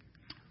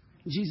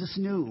Jesus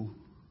knew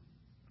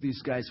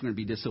these guys were going to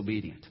be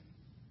disobedient?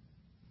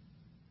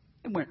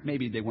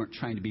 Maybe they weren't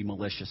trying to be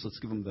malicious. Let's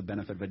give them the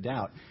benefit of a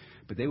doubt.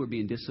 But they were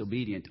being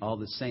disobedient all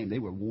the same. They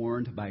were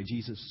warned by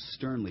Jesus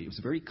sternly. It was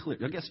very clear.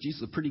 I guess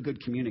Jesus was a pretty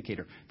good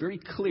communicator. Very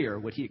clear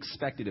what he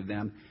expected of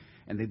them.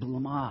 And they blew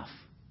him off.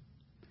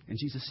 And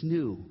Jesus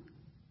knew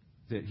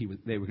that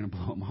they were going to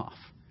blow him off.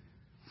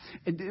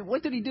 And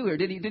what did he do here?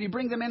 Did he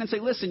bring them in and say,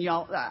 listen,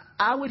 y'all,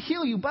 I would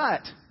heal you,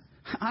 but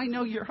I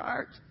know your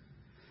heart.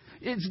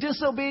 It's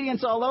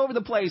disobedience all over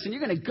the place, and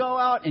you're going to go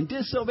out and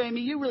disobey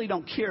me. You really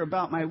don't care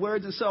about my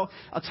words. And so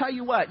I'll tell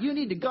you what, you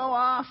need to go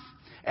off,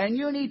 and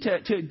you need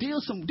to do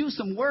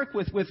some work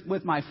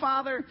with my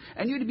Father,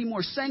 and you need to be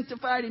more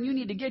sanctified, and you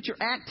need to get your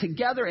act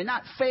together and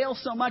not fail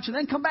so much, and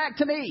then come back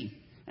to me,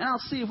 and I'll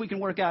see if we can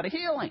work out a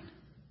healing.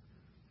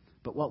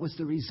 But what was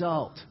the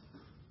result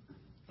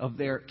of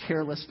their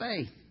careless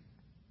faith?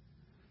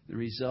 The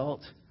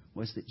result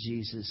was that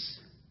Jesus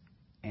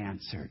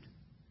answered.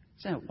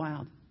 Isn't that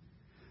wild?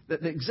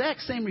 The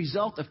exact same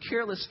result of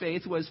careless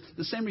faith was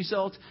the same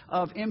result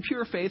of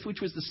impure faith, which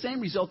was the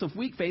same result of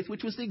weak faith,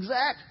 which was the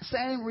exact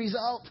same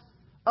result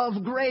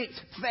of great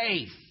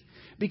faith.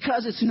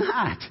 Because it's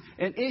not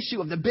an issue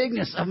of the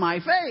bigness of my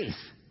faith,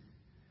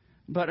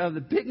 but of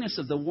the bigness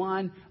of the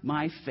one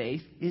my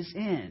faith is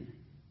in.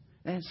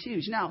 That's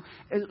huge. Now,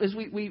 as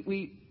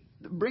we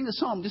bring this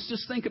home,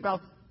 just think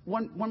about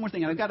one more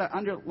thing. And I've got to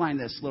underline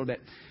this a little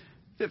bit.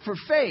 That for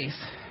faith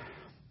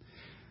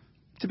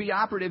to be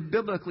operative,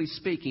 biblically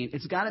speaking,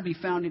 it's got to be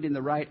founded in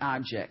the right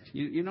object.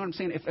 You know what I'm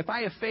saying? If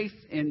I have faith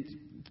in,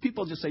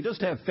 people just say,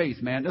 just have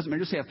faith, man. It doesn't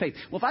matter, just have faith.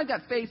 Well, if I've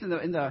got faith in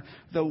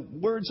the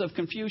words of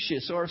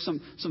Confucius or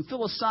some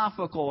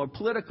philosophical or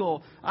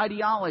political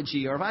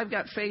ideology, or if I've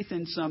got faith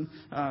in some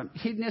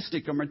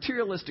hedonistic or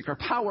materialistic or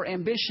power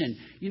ambition,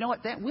 you know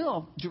what? That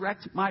will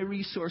direct my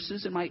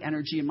resources and my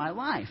energy in my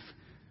life.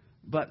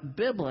 But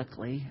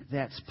biblically,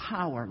 that's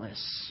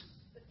powerless.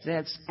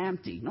 That's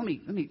empty. Let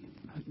me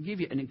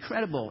give you an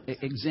incredible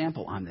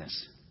example on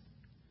this.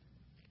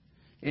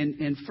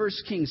 In 1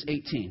 Kings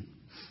 18,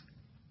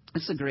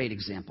 it's a great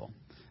example.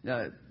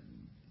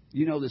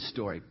 You know this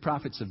story,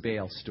 prophets of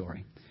Baal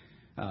story.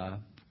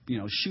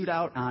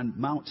 Shootout on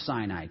Mount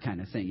Sinai kind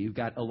of thing. You've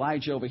got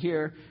Elijah over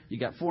here. You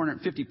got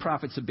 450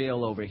 prophets of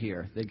Baal over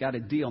here. They got a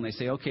deal, and they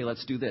say, okay,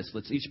 let's do this.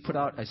 Let's each put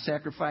out a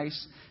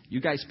sacrifice. You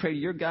guys pray to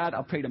your God.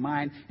 I'll pray to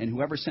mine. And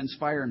whoever sends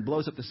fire and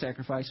blows up the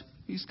sacrifice,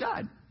 he's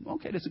God.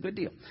 Okay, that's a good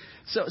deal.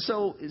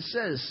 So it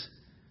says,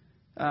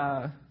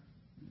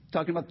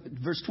 talking about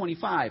verse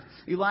 25,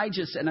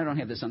 Elijah said, and I don't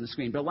have this on the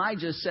screen, but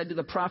Elijah said to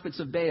the prophets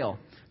of Baal,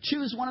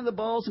 choose one of the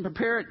bulls and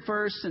prepare it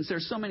first, since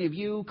there's so many of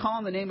you. Call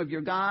on the name of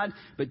your God,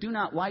 but do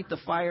not light the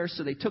fire.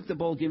 So they took the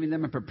bull, giving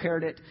them, and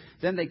prepared it.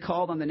 Then they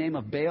called on the name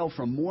of Baal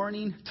from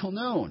morning till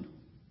noon.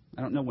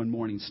 I don't know when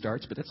morning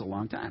starts, but that's a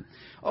long time.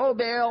 Oh,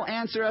 Baal,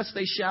 answer us,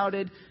 they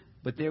shouted.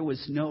 But there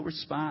was no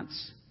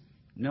response.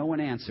 No one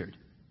answered.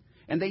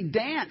 And they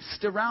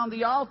danced around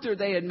the altar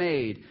they had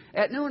made.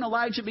 At noon,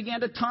 Elijah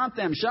began to taunt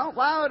them. Shout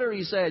louder,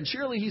 he said.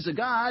 Surely he's a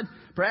god.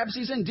 Perhaps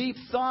he's in deep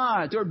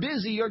thought or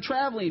busy or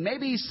traveling.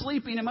 Maybe he's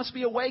sleeping and must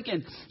be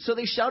awakened. So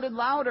they shouted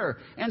louder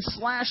and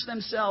slashed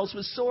themselves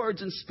with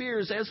swords and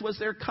spears, as was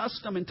their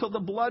custom, until the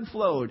blood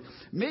flowed.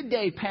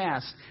 Midday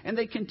passed, and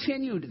they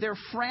continued their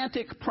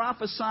frantic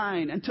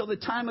prophesying until the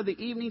time of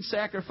the evening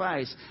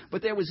sacrifice.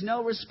 But there was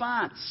no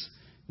response.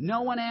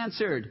 No one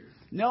answered.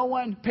 No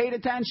one paid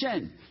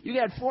attention. You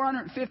had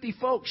 450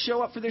 folks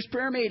show up for this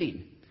prayer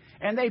meeting.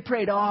 And they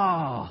prayed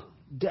all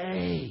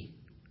day.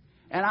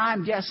 And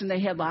I'm guessing they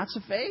had lots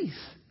of faith.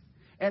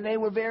 And they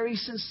were very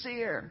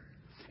sincere.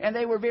 And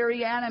they were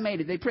very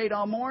animated. They prayed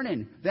all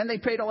morning. Then they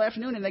prayed all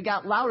afternoon, and they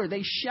got louder.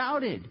 They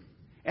shouted.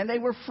 And they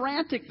were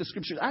frantic, the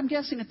scriptures. I'm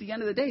guessing at the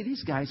end of the day,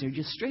 these guys are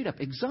just straight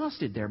up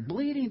exhausted. They're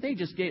bleeding. They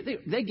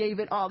gave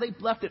it all. They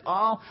left it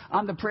all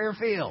on the prayer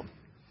field.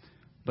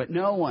 But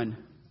no one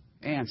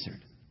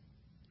answered.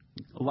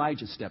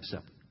 Elijah steps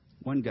up.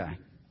 One guy.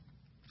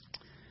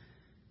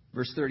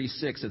 Verse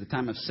 36, at the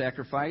time of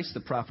sacrifice, the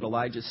prophet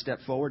Elijah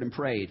stepped forward and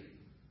prayed,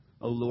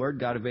 O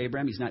Lord, God of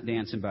Abraham, he's not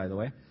dancing, by the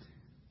way,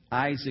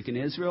 Isaac and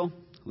Israel,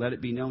 let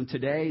it be known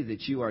today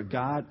that you are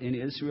God in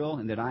Israel,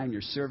 and that I am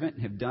your servant,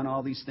 and have done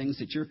all these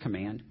things at your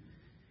command.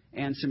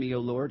 Answer me, O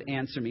Lord,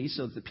 answer me,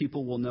 so that the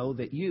people will know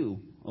that you,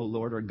 O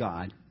Lord, are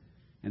God,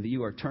 and that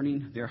you are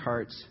turning their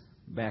hearts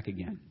back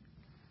again.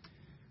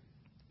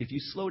 If you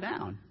slow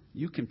down,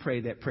 you can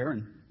pray that prayer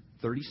in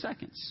 30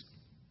 seconds.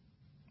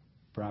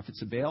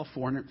 Prophets of Baal,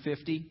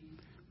 450,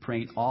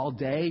 praying all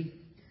day.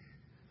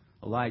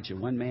 Elijah,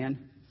 one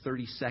man,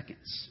 30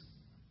 seconds.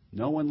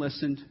 No one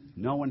listened.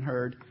 No one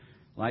heard.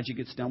 Elijah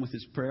gets done with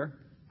his prayer.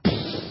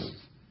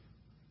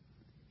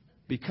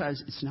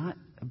 Because it's not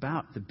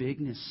about the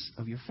bigness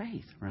of your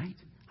faith, right?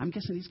 I'm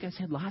guessing these guys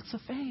had lots of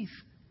faith.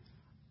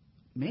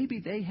 Maybe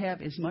they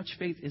have as much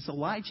faith as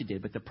Elijah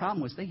did, but the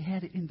problem was they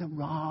had it in the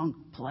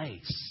wrong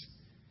place.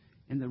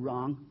 In the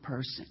wrong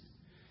person.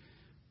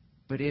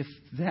 But if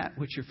that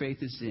which your faith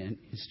is in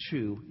is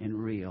true and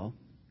real,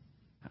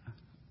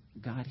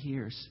 God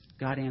hears.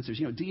 God answers.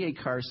 You know, D.A.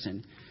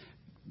 Carson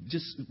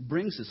just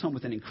brings us home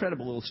with an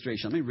incredible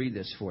illustration. Let me read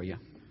this for you.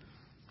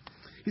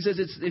 He says,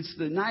 it's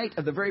the night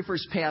of the very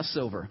first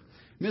Passover.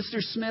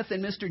 Mr. Smith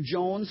and Mr.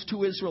 Jones,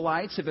 two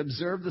Israelites, have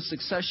observed the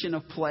succession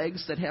of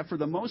plagues that have, for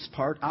the most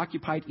part,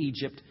 occupied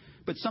Egypt,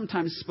 but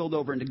sometimes spilled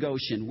over into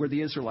Goshen, where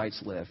the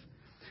Israelites live.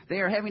 They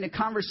are having a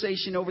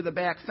conversation over the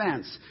back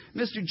fence.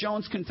 Mr.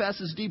 Jones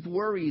confesses deep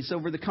worries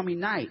over the coming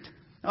night.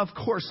 Of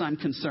course I'm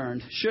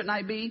concerned. Shouldn't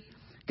I be?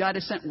 God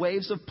has sent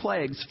waves of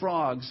plagues,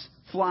 frogs,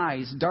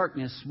 flies,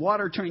 darkness,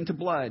 water turning to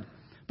blood.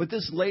 But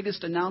this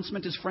latest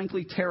announcement is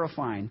frankly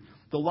terrifying.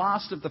 The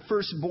loss of the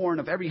firstborn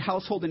of every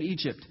household in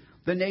Egypt.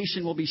 The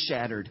nation will be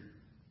shattered.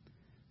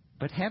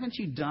 But haven't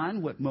you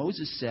done what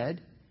Moses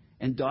said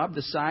and daubed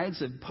the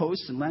sides of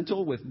posts and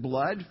lintel with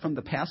blood from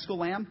the Paschal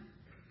lamb?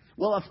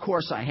 Well, of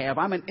course I have.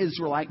 I'm an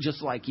Israelite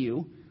just like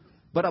you.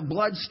 But a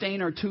blood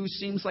stain or two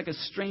seems like a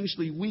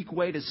strangely weak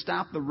way to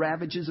stop the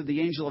ravages of the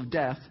angel of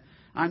death.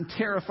 I'm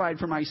terrified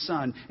for my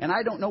son, and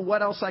I don't know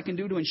what else I can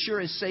do to ensure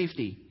his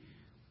safety.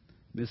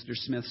 Mr.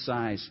 Smith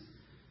sighs.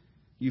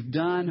 You've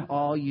done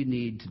all you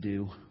need to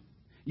do.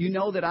 You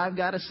know that I've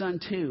got a son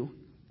too,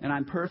 and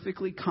I'm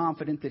perfectly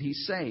confident that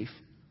he's safe.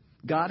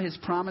 God has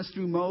promised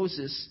through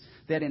Moses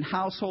that in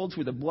households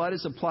where the blood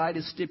is applied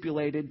as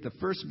stipulated, the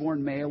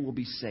firstborn male will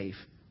be safe.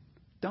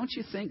 Don't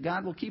you think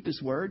God will keep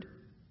his word?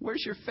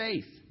 Where's your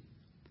faith?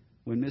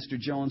 When Mr.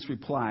 Jones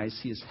replies,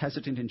 he is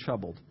hesitant and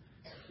troubled.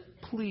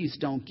 Please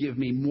don't give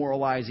me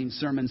moralizing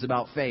sermons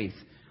about faith.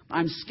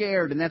 I'm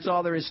scared, and that's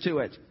all there is to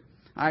it.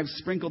 I've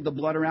sprinkled the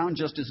blood around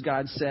just as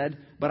God said,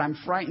 but I'm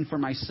frightened for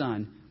my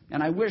son,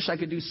 and I wish I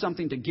could do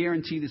something to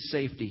guarantee the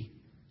safety.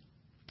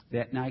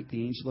 That night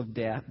the angel of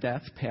death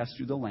passed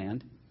through the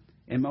land.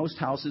 In most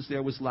houses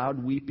there was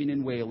loud weeping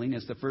and wailing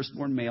as the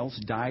firstborn males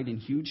died in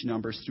huge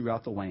numbers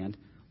throughout the land.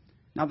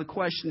 Now the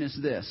question is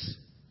this: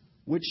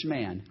 which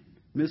man,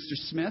 Mr.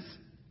 Smith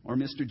or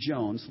Mr.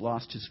 Jones,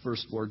 lost his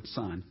firstborn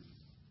son?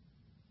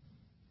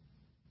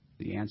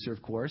 The answer,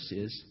 of course,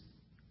 is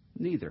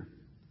neither.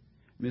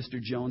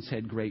 Mr. Jones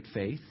had great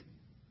faith.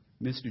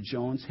 Mr.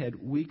 Jones had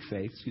weak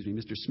faith.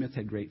 Mr. Smith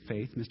had great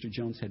faith. Mr.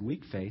 Jones had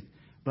weak faith.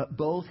 But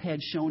both had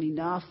shown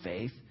enough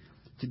faith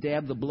to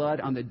dab the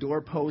blood on the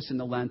doorpost and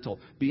the lintel.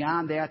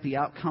 Beyond that, the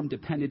outcome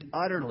depended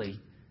utterly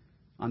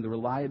on the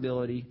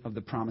reliability of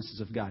the promises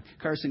of God.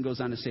 Carson goes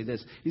on to say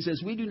this. He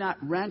says, we do not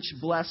wrench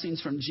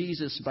blessings from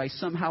Jesus by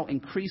somehow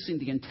increasing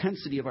the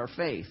intensity of our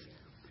faith.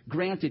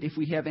 Granted, if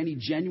we have any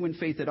genuine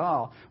faith at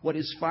all, what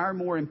is far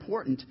more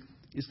important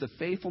is the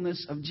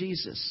faithfulness of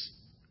Jesus.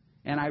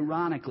 And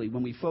ironically,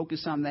 when we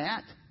focus on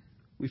that,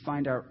 we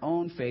find our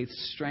own faith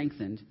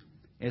strengthened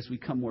as we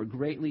come more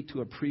greatly to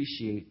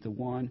appreciate the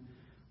one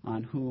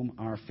on whom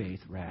our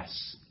faith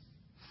rests.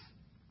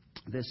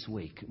 This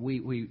week,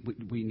 we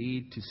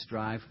need to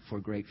strive for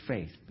great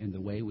faith. And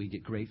the way we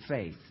get great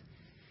faith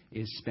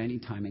is spending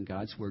time in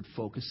God's Word,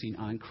 focusing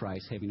on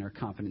Christ, having our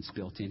confidence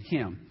built in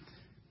Him.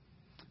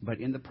 But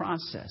in the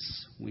process,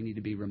 we need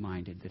to be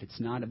reminded that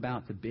it's not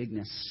about the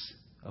bigness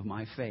of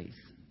my faith.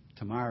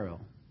 Tomorrow,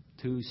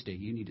 Tuesday,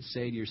 you need to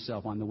say to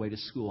yourself on the way to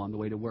school, on the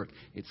way to work,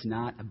 it's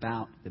not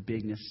about the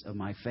bigness of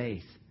my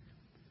faith,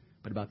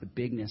 but about the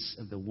bigness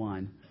of the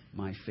one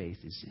my faith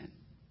is in.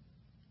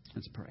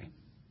 Let's pray.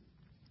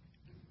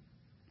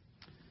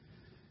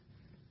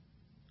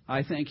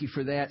 I thank you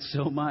for that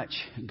so much,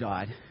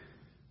 God.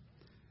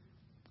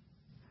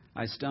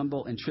 I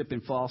stumble and trip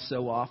and fall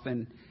so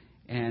often,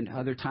 and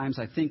other times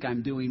I think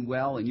I'm doing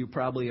well, and you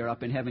probably are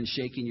up in heaven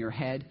shaking your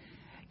head,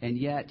 and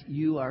yet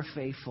you are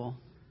faithful.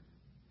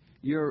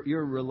 You're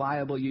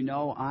reliable. You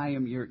know I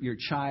am your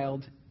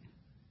child,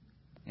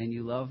 and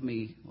you love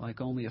me like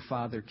only a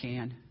father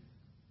can.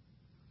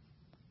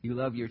 You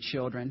love your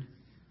children.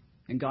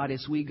 And God,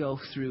 as we go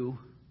through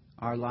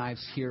our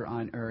lives here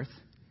on earth,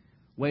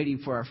 waiting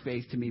for our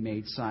faith to be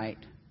made sight,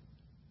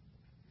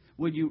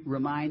 would you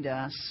remind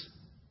us,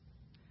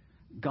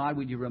 God,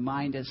 would you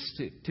remind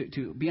us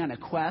to be on a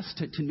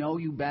quest to know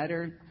you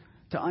better,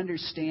 to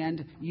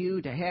understand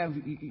you, to have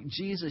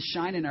Jesus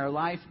shine in our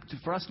life,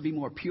 for us to be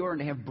more pure and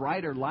to have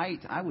brighter light?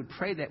 I would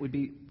pray that would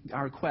be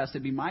our quest. It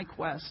would be my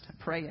quest. I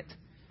pray it.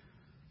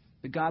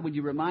 But God, would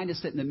you remind us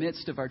that in the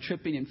midst of our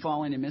tripping and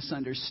falling and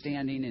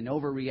misunderstanding and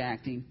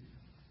overreacting,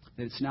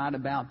 that it's not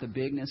about the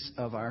bigness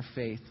of our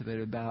faith, but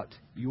about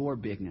your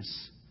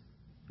bigness,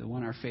 the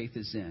one our faith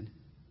is in.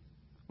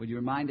 Would you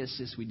remind us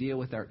as we deal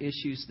with our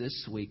issues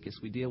this week, as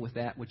we deal with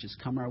that which has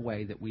come our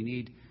way, that we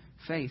need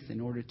faith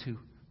in order to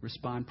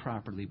respond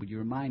properly? Would you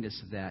remind us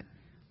of that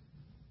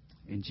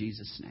in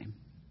Jesus' name?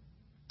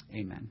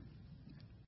 Amen.